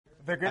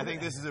I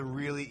think this is a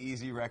really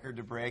easy record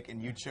to break,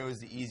 and you chose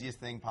the easiest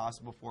thing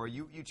possible for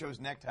you. You chose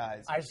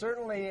neckties. I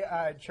certainly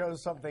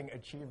chose something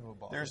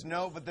achievable. There's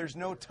no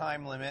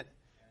time limit.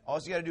 All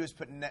you got to do is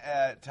put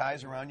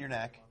ties around your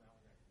neck.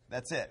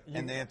 That's it.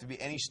 And they have to be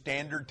any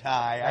standard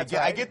tie.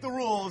 I get the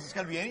rules. It's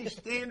got to be any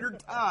standard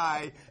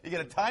tie. You got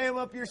to tie them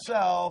up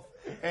yourself,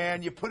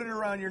 and you put it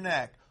around your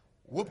neck.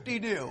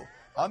 Whoop-de-doo.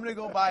 I'm going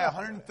to go buy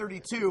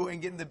 132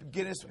 and get in the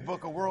Guinness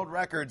Book of World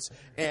Records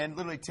and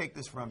literally take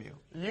this from you.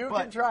 You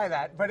can try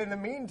that, but in the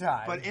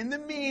meantime...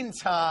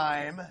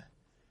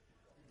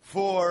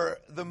 for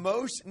the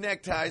most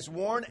neckties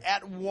worn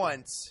at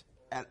once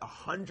at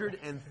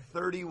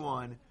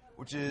 131,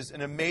 which is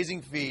an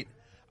amazing feat,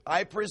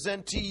 I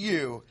present to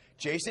you,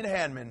 Jason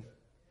Handman,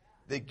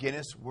 the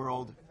Guinness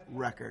World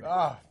Record.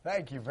 Oh,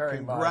 thank you very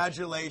much.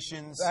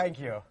 Congratulations. Thank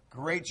you.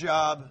 Great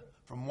job.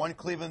 From one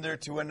Clevelander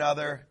to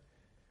another,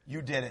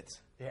 you did it.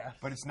 Yeah.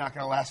 But it's not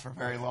going to last for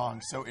very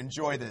long, so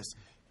enjoy this.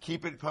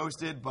 Keep it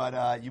posted,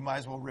 but you might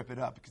as well rip it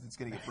up because it's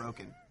going to get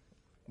broken.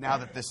 Now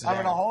that this is I'm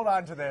going to hold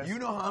on to this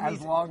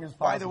as long as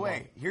possible. By the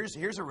way,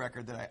 here's a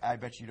record that I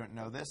bet you don't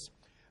know this.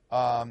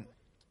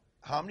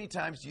 How many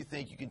times do you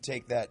think you can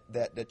take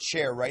that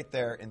chair right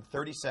there in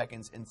 30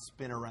 seconds and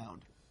spin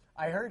around?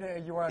 I heard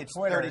you were on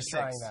Twitter 36.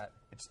 trying that.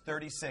 It's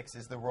 36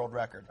 is the world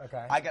record.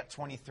 Okay. I got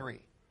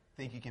 23.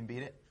 Think you can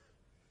beat it?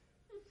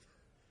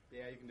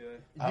 Yeah, you can do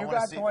it. You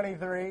got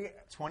 23.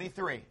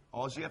 23.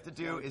 All you have to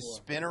do is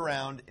spin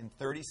around in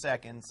 30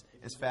 seconds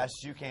as fast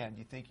as you can. Do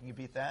you think you can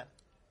beat that?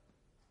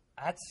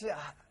 That's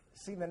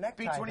see, the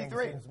necktie thing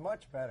seems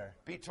much better.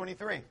 Beat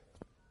 23.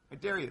 I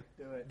dare you.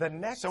 Do it. The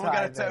necktie. Someone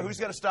got to who's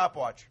got a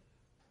stopwatch?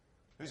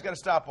 Who's got a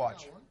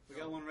stopwatch? We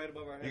got one right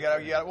above our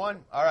head. You got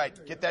one? All right,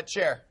 get that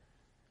chair.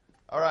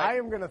 All right. I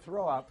am going to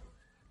throw up.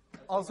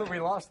 Also, we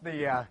lost the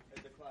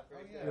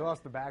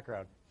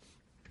background.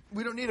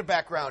 We don't need a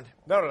background.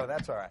 No,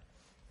 that's all right.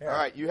 Here. All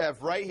right, you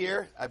have right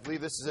here, I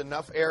believe this is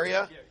enough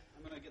area,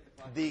 I'm gonna get the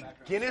clock the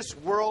back Guinness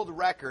World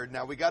Record.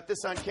 Now, we got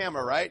this on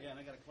camera, right? Yeah, and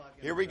I got a clock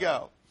in Here we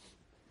go.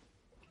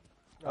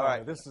 All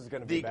right, this is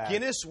going to be The bad.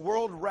 Guinness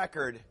World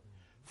Record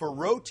for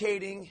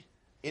rotating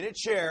in a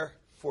chair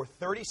for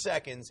 30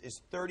 seconds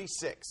is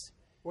 36.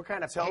 What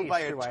kind of It's held pace by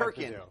a do I have to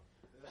Turkin. do?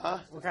 Huh?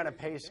 What kind of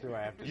pace do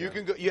I have to do?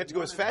 You have to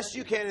go as fast as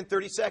you can in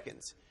 30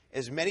 seconds.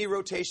 As many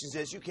rotations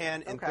as you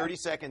can in 30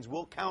 seconds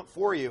will count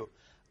for you.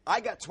 I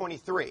got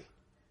 23.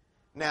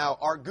 Now,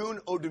 Argun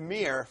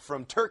Özdemir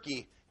from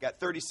Turkey got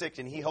 36,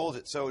 and he holds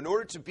it. So in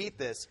order to beat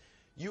this,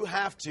 you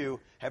have to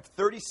have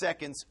 30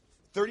 seconds,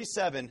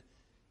 37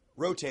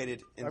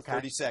 rotated in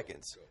 30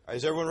 seconds. All right,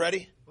 is everyone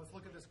ready? Let's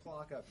look at this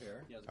clock up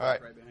here. Yeah, All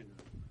right. right behind you.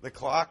 The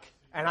clock.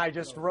 And I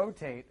just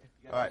rotate.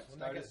 All right. When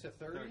that gets to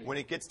 30. When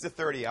it gets to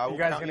 30, I will You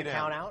guys count going you to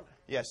down. count out?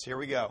 Yes, here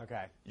we go.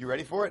 Okay. You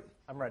ready for it?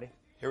 I'm ready.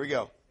 Here we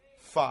go.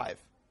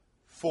 5,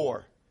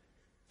 4,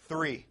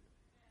 3,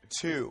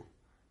 2,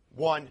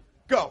 1,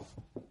 go.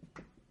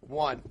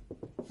 1,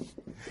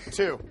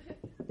 2,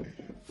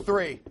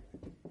 3,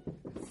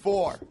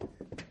 4,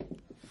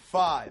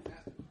 5,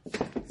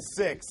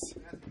 6,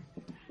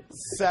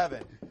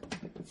 7,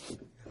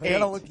 I got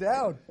to 8, look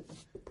down.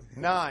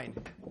 9,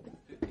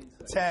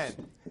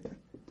 10,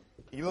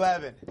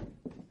 11,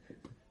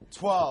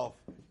 12,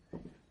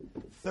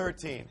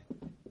 13,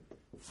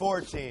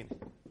 14,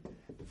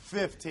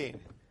 15,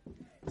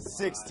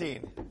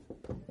 16,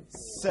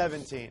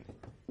 17,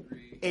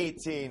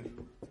 18,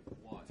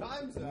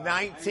 Time's up.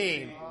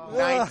 19.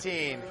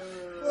 19.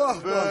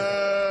 Boo!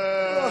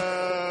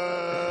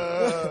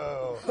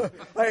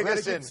 I got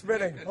to keep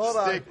spinning. Hold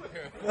on.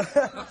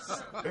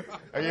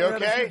 Are you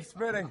okay? Keep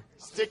spinning.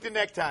 Stick to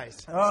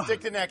neckties.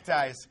 Stick to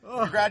neckties.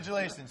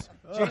 Congratulations.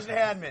 Jason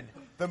Handman,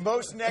 the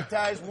most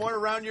neckties worn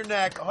around your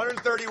neck,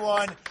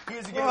 131. He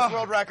is a Guinness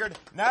World Record.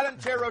 Not in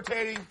chair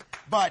rotating,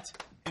 but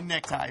in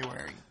necktie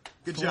wearing.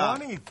 Good job.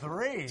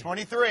 23.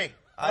 23.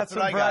 That's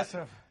what impressive.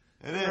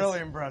 I got. It is. Really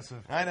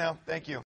impressive. I know. Thank you.